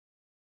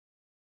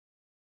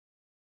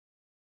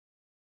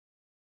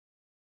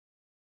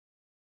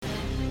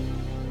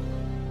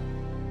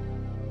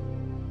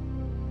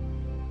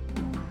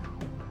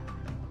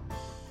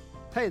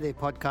Hey there,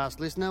 podcast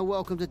listener.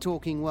 Welcome to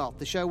Talking Wealth,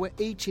 the show where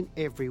each and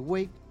every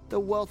week the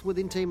Wealth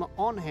Within team are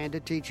on hand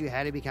to teach you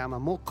how to become a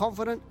more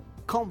confident,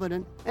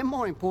 competent, and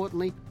more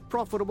importantly,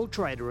 profitable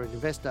trader and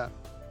investor.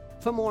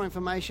 For more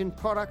information,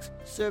 products,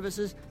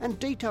 services, and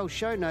detailed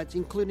show notes,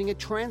 including a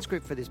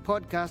transcript for this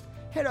podcast,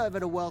 head over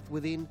to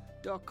wealthwithin.com.au and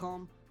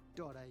click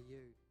on the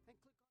News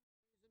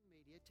and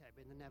Media tab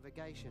in the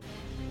navigation.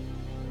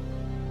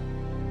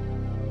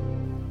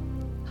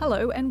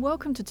 Hello and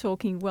welcome to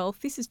Talking Wealth.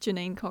 This is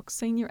Janine Cox,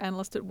 Senior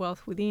Analyst at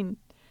Wealth Within.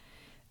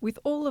 With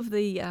all of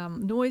the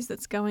noise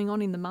that's going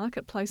on in the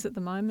marketplace at the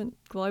moment,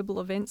 global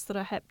events that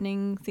are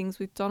happening, things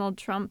with Donald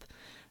Trump,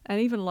 and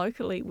even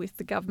locally with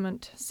the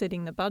government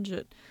setting the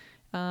budget,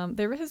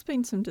 there has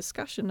been some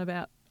discussion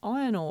about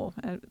iron ore,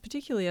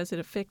 particularly as it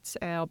affects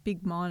our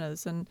big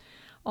miners. And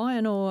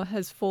iron ore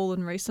has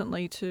fallen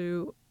recently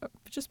to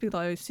just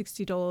below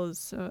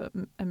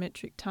 $60 a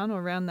metric tonne,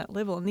 or around that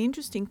level. And the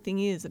interesting thing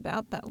is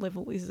about that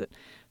level is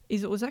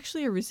it was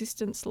actually a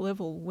resistance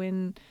level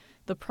when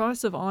the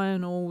price of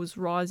iron ore was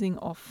rising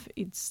off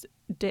its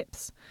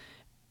depths.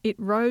 It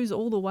rose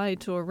all the way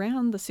to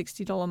around the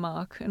 $60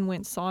 mark and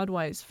went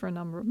sideways for a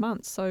number of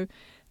months. So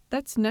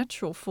that's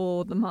natural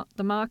for the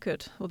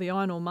market, or the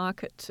iron ore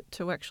market,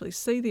 to actually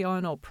see the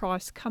iron ore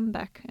price come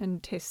back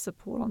and test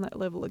support on that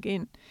level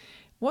again.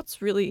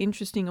 What's really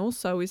interesting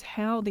also is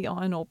how the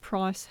iron ore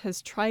price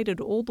has traded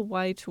all the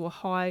way to a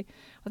high,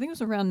 I think it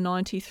was around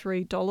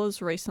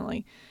 $93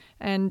 recently,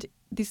 and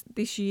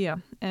this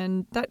year,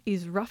 and that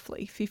is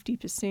roughly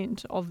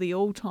 50% of the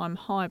all-time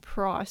high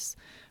price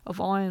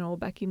of iron ore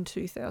back in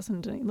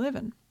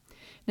 2011.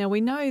 Now,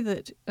 we know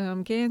that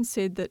Gann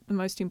said that the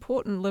most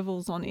important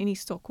levels on any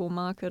stock or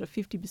market are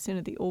 50%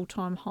 of the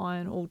all-time high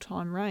and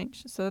all-time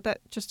range. So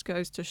that just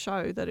goes to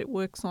show that it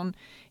works on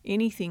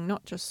anything,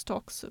 not just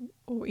stocks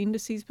or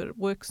indices, but it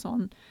works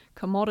on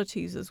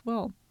commodities as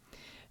well.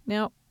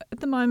 Now,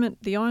 at the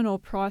moment, the iron ore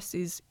price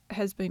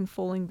has been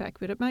falling back,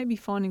 but it may be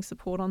finding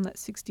support on that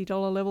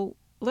 $60 level.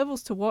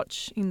 Levels to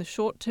watch in the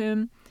short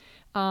term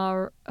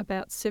are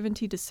about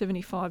 $70 to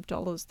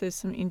 $75. There's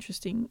some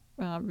interesting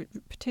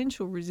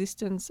potential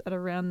resistance at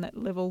around that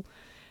level.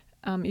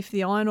 If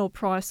the iron ore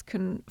price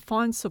can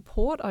find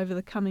support over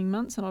the coming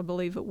months, and I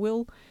believe it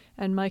will,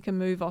 and make a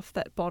move off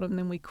that bottom,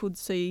 then we could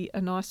see a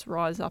nice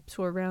rise up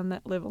to around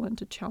that level and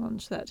to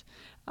challenge that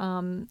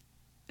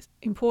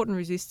important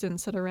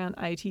resistance at around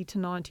 $80 to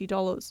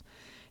 $90.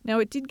 Now,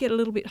 it did get a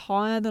little bit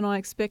higher than I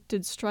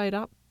expected straight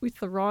up with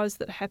the rise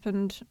that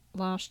happened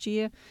last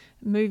year,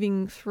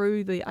 moving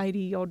through the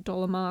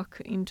 $80-odd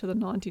mark into the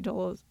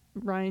 $90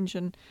 range.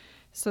 And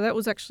so that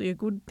was actually a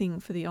good thing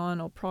for the iron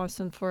ore price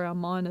and for our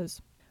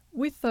miners.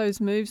 With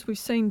those moves, we've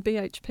seen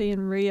BHP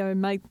and Rio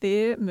make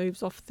their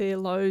moves off their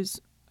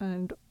lows,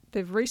 and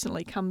they've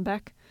recently come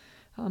back.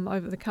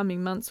 Over the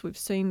coming months, we've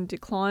seen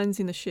declines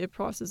in the share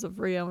prices of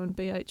Rio and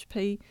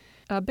BHP.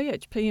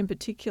 BHP in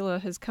particular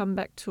has come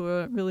back to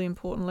a really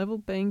important level,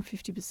 being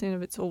 50%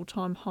 of its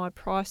all-time high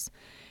price.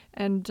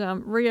 And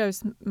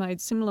Rio's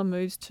made similar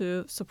moves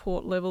to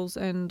support levels,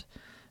 and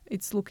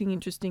it's looking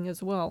interesting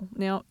as well.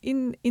 Now,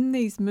 in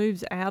these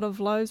moves out of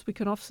lows, we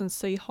can often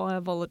see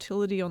higher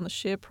volatility on the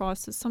share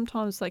prices.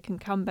 Sometimes they can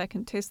come back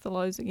and test the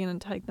lows again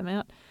and take them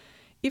out.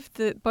 If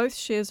both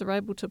shares are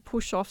able to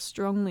push off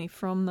strongly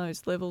from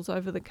those levels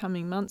over the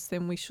coming months,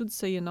 then we should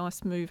see a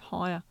nice move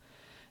higher.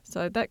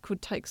 So that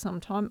could take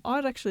some time.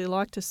 I'd actually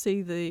like to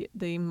see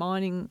the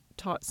mining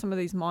type, some of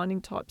these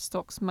mining type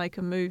stocks make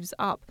a moves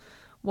up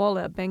while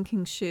our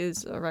banking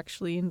shares are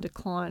actually in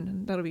decline,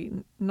 and that'll be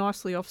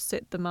nicely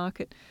offset the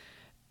market.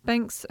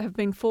 Banks have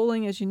been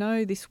falling, as you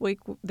know. This week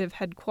they've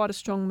had quite a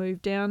strong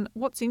move down.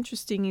 What's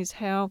interesting is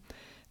how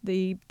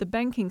the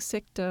banking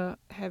sector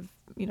have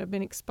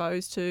been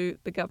exposed to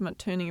the government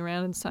turning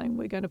around and saying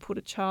we're going to put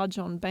a charge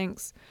on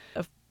banks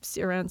of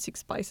around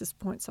 6 basis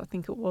points, I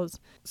think it was.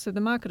 So the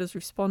market has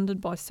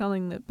responded by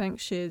selling the bank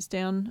shares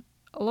down.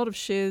 A lot of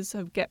shares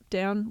have gapped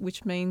down,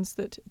 which means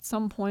that at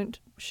some point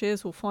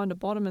shares will find a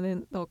bottom and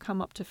then they'll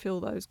come up to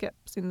fill those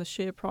gaps in the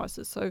share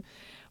prices. So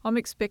I'm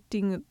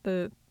expecting that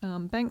the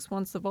banks,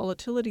 once the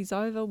volatility's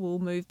over, will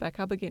move back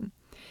up again.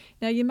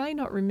 Now, you may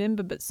not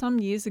remember, but some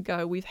years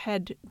ago we've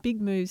had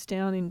big moves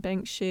down in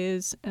bank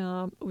shares.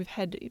 We've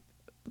had,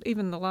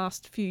 even the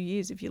last few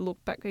years, if you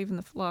look back even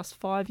the last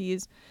 5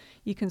 years,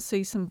 you can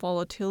see some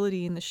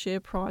volatility in the share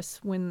price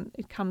when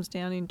it comes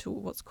down into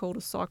what's called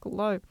a cycle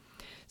low.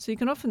 So you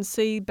can often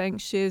see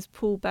bank shares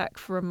pull back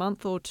for a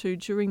month or two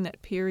during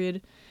that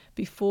period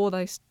before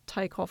they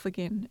take off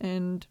again.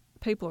 And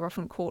people are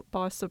often caught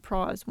by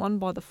surprise, one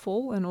by the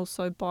fall and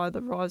also by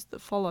the rise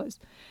that follows.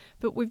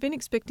 But we've been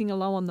expecting a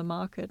low on the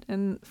market,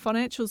 and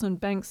financials and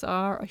banks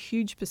are a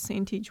huge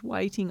percentage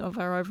weighting of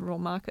our overall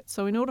market.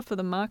 So in order for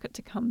the market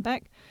to come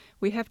back,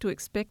 we have to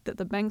expect that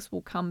the banks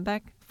will come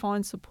back,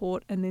 find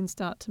support, and then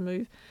start to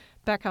move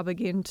back up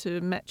again to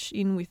match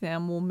in with our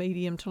more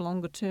medium to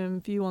longer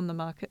term view on the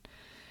market.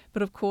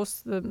 But of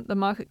course, the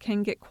market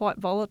can get quite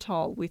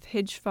volatile with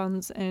hedge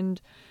funds and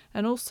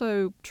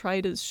also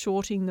traders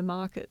shorting the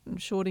market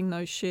and shorting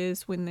those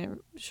shares when they're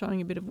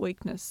showing a bit of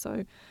weakness.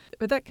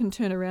 But that can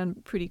turn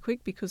around pretty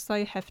quick because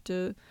they have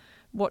to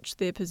watch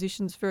their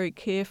positions very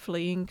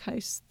carefully in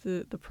case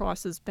the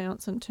prices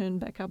bounce and turn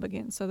back up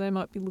again. So they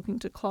might be looking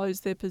to close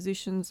their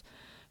positions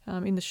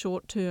in the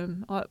short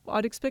term.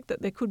 I'd expect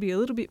that there could be a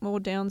little bit more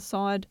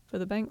downside for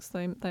the banks.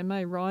 They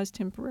may rise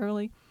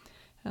temporarily.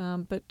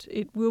 But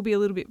it will be a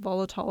little bit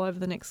volatile over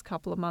the next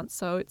couple of months.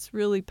 So it's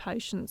really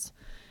patience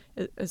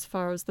as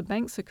far as the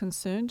banks are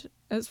concerned.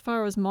 As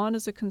far as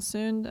miners are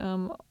concerned,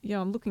 I'm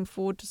looking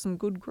forward to some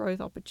good growth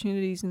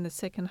opportunities in the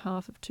second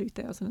half of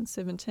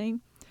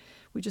 2017.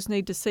 We just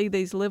need to see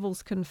these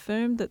levels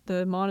confirmed that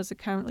the miners are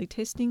currently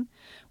testing.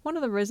 One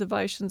of the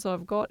reservations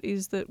I've got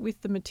is that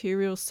with the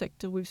materials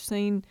sector, we've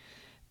seen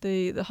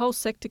the whole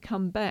sector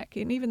come back,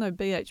 and even though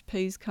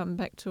BHP's come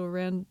back to a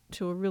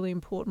really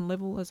important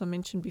level, as I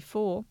mentioned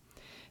before,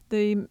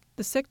 the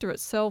sector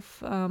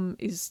itself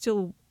is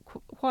still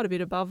quite a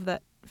bit above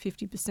that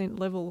 50%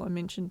 level I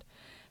mentioned.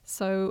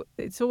 So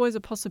it's always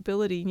a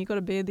possibility, and you've got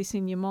to bear this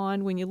in your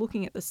mind when you're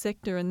looking at the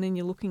sector and then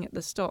you're looking at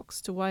the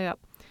stocks to weigh up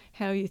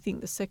how you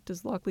think the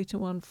sector's likely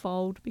to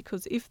unfold,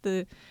 because if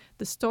the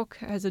stock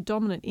has a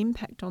dominant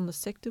impact on the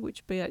sector,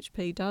 which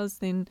BHP does,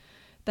 then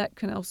that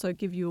can also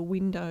give you a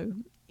window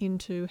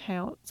into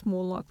how it's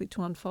more likely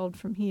to unfold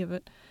from here.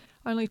 But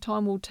only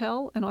time will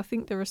tell, and I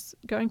think there are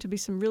going to be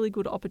some really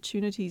good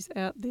opportunities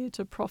out there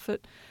to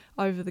profit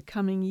over the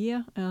coming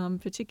year,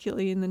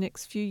 particularly in the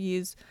next few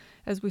years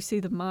as we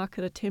see the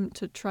market attempt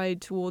to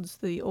trade towards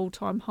the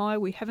all-time high.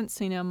 We haven't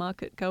seen our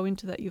market go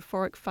into that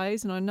euphoric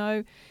phase, and I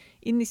know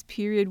in this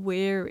period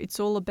where it's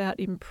all about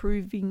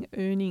improving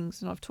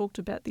earnings, and I've talked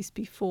about this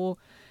before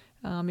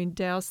in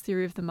Dow's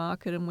theory of the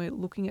market, and we're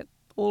looking at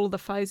all of the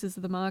phases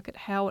of the market,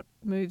 how it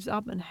moves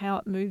up and how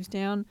it moves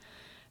down,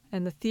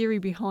 and the theory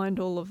behind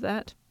all of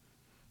that.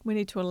 We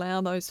need to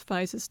allow those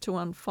phases to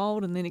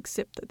unfold and then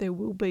accept that there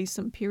will be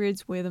some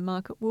periods where the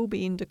market will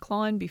be in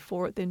decline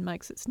before it then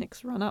makes its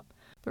next run up.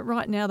 But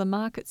right now the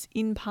market's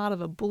in part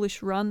of a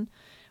bullish run.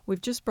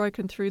 We've just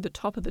broken through the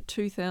top of the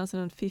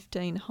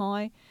 2015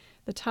 high.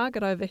 The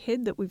target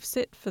overhead that we've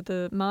set for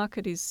the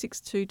market is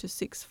 6.2 to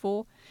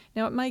 6.4.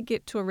 Now it may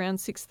get to around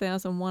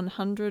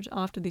 6,100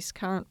 after this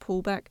current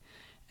pullback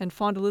and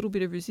find a little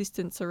bit of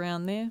resistance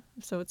around there.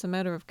 So it's a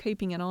matter of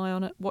keeping an eye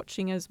on it,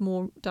 watching as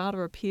more data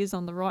appears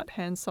on the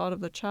right-hand side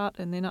of the chart,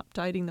 and then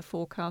updating the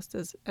forecast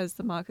as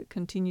the market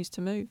continues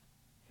to move.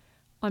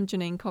 I'm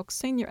Janine Cox,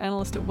 Senior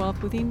Analyst at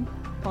Wealth Within.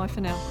 Bye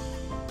for now.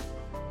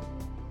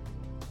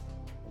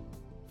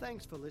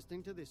 Thanks for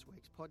listening to this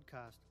week's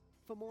podcast.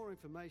 For more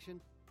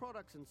information,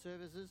 products and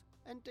services,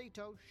 and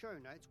detailed show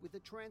notes with a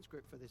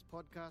transcript for this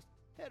podcast,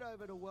 head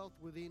over to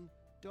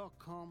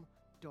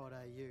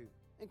wealthwithin.com.au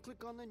and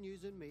click on the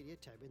News and Media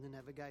tab in the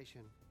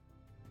navigation.